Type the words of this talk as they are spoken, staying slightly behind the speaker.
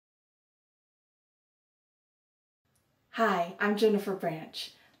Hi, I'm Jennifer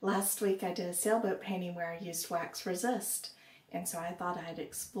Branch. Last week I did a sailboat painting where I used wax resist, and so I thought I'd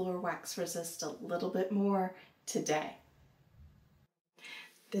explore wax resist a little bit more today.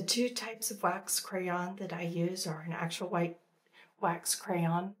 The two types of wax crayon that I use are an actual white wax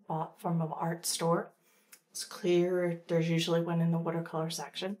crayon bought from an art store. It's clear, there's usually one in the watercolor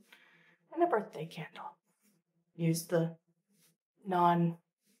section, and a birthday candle. Use the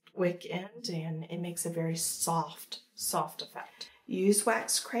non-wick end and it makes a very soft effect. Use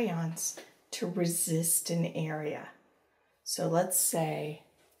wax crayons to resist an area. So let's say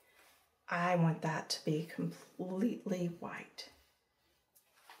I want that to be completely white.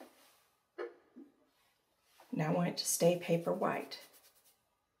 Now I want it to stay paper white.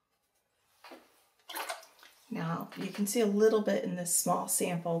 Now you can see a little bit in this small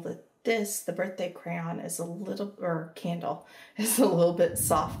sample that the birthday crayon is a little, or candle, is a little bit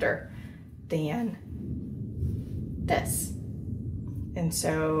softer than this. And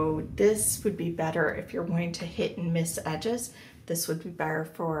so this would be better if you're going to hit and miss edges. This would be better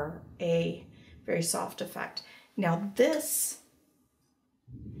for a very soft effect. Now this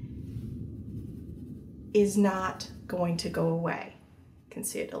is not going to go away. You can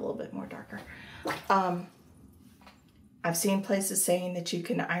see it a little bit more darker. I've seen places saying that you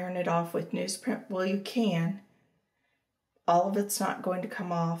can iron it off with newsprint. Well, you can. All of it's not going to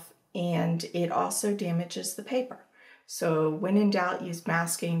come off, and it also damages the paper. So when in doubt, use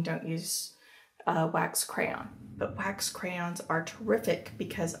masking, don't use wax crayon. But wax crayons are terrific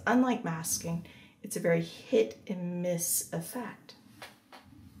because unlike masking, it's a very hit and miss effect.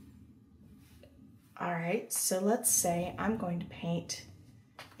 All right, so let's say I'm going to paint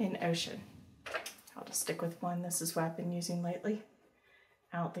an ocean. I'll just stick with one. This is what I've been using lately.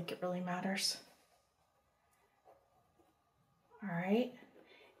 I don't think it really matters. All right,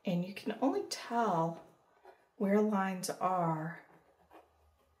 and you can only tell where lines are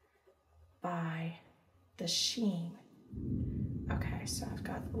by the sheen. Okay, so I've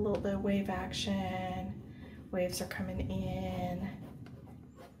got a little bit of wave action. Waves are coming in.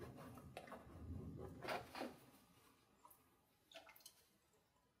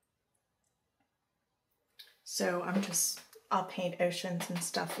 So I'll paint oceans and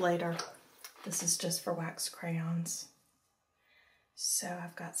stuff later. This is just for wax crayons. So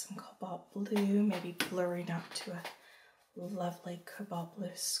I've got some cobalt blue, maybe blurring up to a lovely cobalt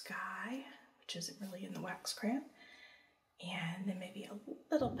blue sky, which isn't really in the wax crayon. And then maybe a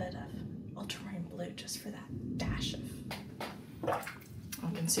little bit of ultramarine blue just for that dash of,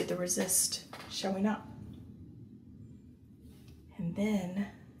 you can see the resist showing up. And then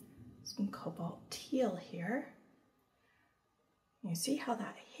some cobalt teal here. You see how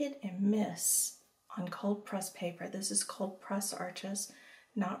that hit and miss on cold press paper. This is cold press arches,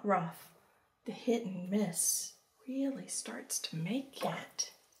 not rough. The hit and miss really starts to make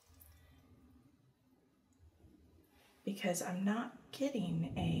it, because I'm not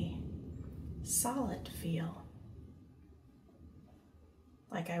getting a solid feel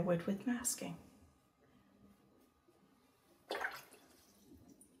like I would with masking.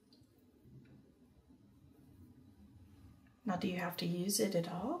 Now, do you have to use it at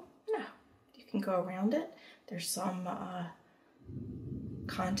all? No, you can go around it. There's some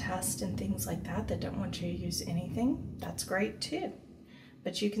contests and things like that that don't want you to use anything. That's great too.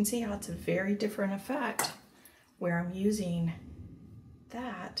 But you can see how it's a very different effect where I'm using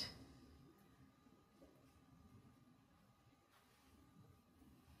that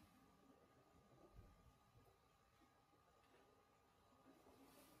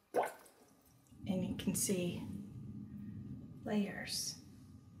and you can see layers.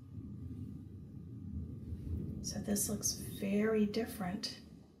 So this looks very different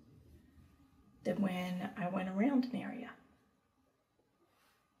than when I went around an area.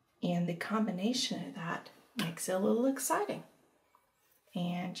 And the combination of that makes it a little exciting.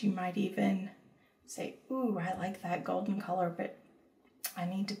 And you might even say, ooh, I like that golden color, but I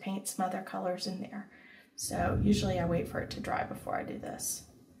need to paint some other colors in there. So usually I wait for it to dry before I do this.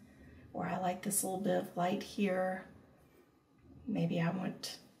 Or I like this little bit of light here. Maybe I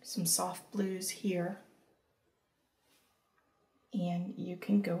want some soft blues here. And you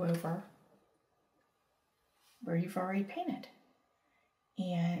can go over where you've already painted.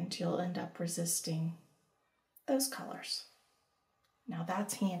 And you'll end up resisting those colors. Now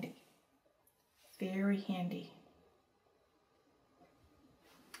that's handy. Very handy.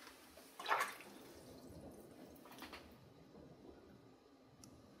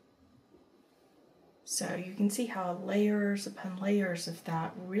 So you can see how layers upon layers of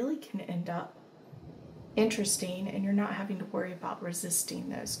that really can end up interesting, and you're not having to worry about resisting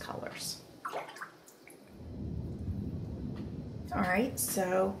those colors. All right,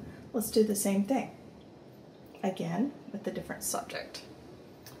 so let's do the same thing. Again, with a different subject.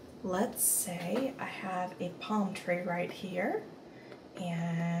 Let's say I have a palm tree right here,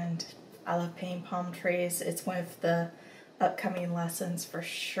 and I love painting palm trees. It's one of the upcoming lessons for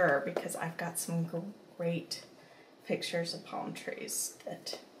sure, because I've got some great pictures of palm trees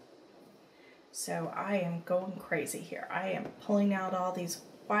that, so I am going crazy here. I am pulling out all these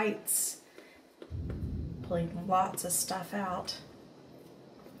whites, pulling lots of stuff out.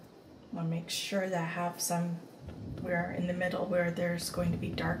 I want to make sure that I have some where in the middle where there's going to be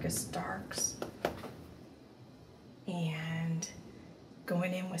darkest darks, and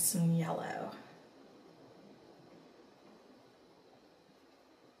going in with some yellow.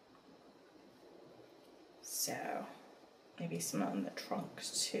 So maybe some on the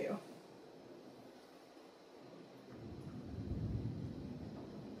trunks too.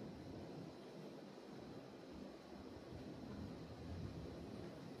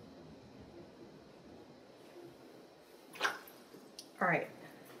 All right,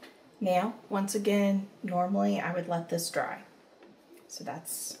 now once again, normally I would let this dry. So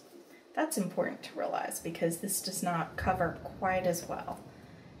that's important to realize, because this does not cover quite as well.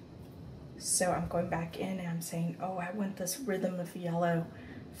 So I'm going back in and I'm saying, oh, I want this rhythm of yellow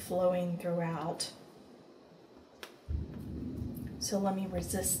flowing throughout. So let me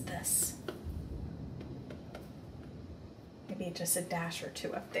resist this. Maybe just a dash or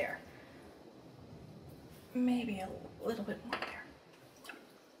two up there. Maybe a little bit more there.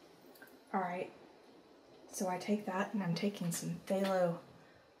 All right, so I take that and I'm taking some phthalo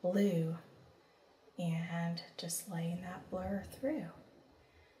blue and just laying that blur through.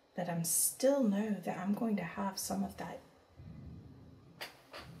 But I'm still know that I'm going to have some of that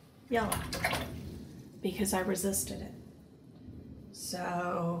yellow because I resisted it.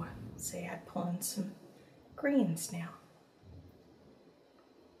 So say I pull in some greens now.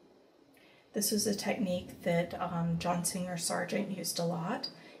 This was a technique that John Singer Sargent used a lot.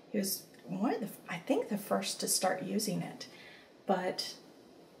 He was one of the, I think, the first to start using it, but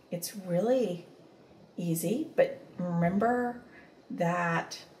it's really easy. But remember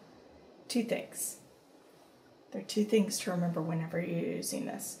that two things. There are two things to remember whenever you're using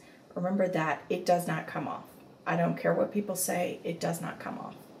this. Remember that it does not come off. I don't care what people say, it does not come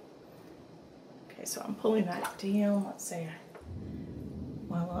off. Okay, so I'm pulling that down. Let's say,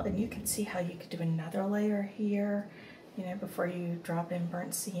 well, and you can see how you could do another layer here, you know, before you drop in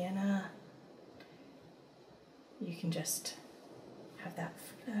burnt sienna. You can just have that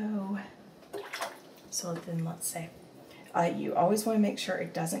flow. So then let's say, you always want to make sure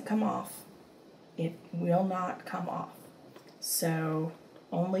it doesn't come off. It will not come off. So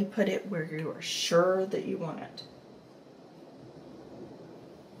only put it where you are sure that you want it.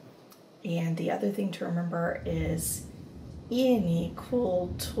 And the other thing to remember is any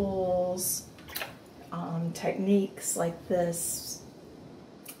cool tools, techniques like this,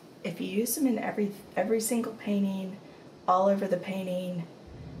 if you use them in every single painting, all over the painting,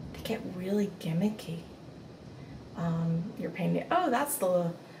 they get really gimmicky. You're painting, oh, that's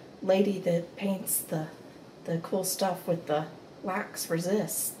the lady that paints the cool stuff with the wax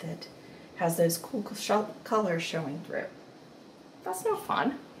resist that has those cool colors showing through. That's no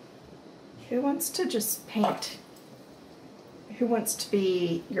fun. Who wants to just paint? Who wants to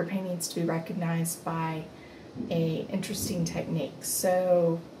be, your paintings to be recognized by a interesting technique?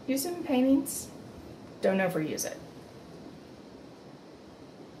 So use them in paintings, don't overuse it.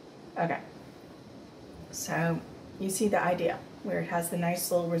 Okay, so you see the idea where it has the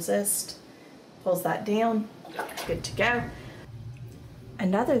nice little resist, pulls that down, good to go.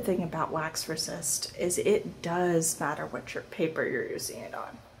 Another thing about wax resist is it does matter what your paper you're using it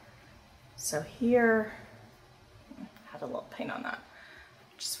on. So here, I had a little paint on that,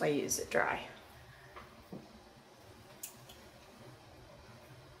 just so I use it dry.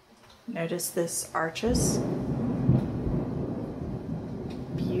 Notice this arches,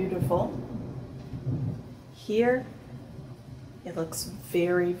 beautiful. Here, it looks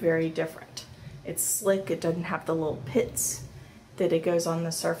very, very different. It's slick, it doesn't have the little pits that it goes on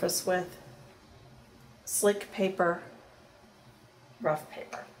the surface with. Slick paper, rough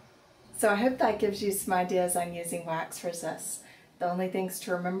paper. So I hope that gives you some ideas on using wax resist. The only things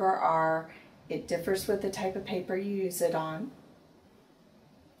to remember are it differs with the type of paper you use it on.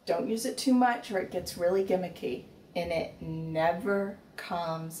 Don't use it too much or it gets really gimmicky, and it never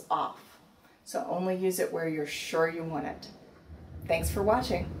comes off. So only use it where you're sure you want it. Thanks for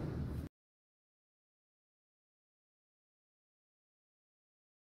watching.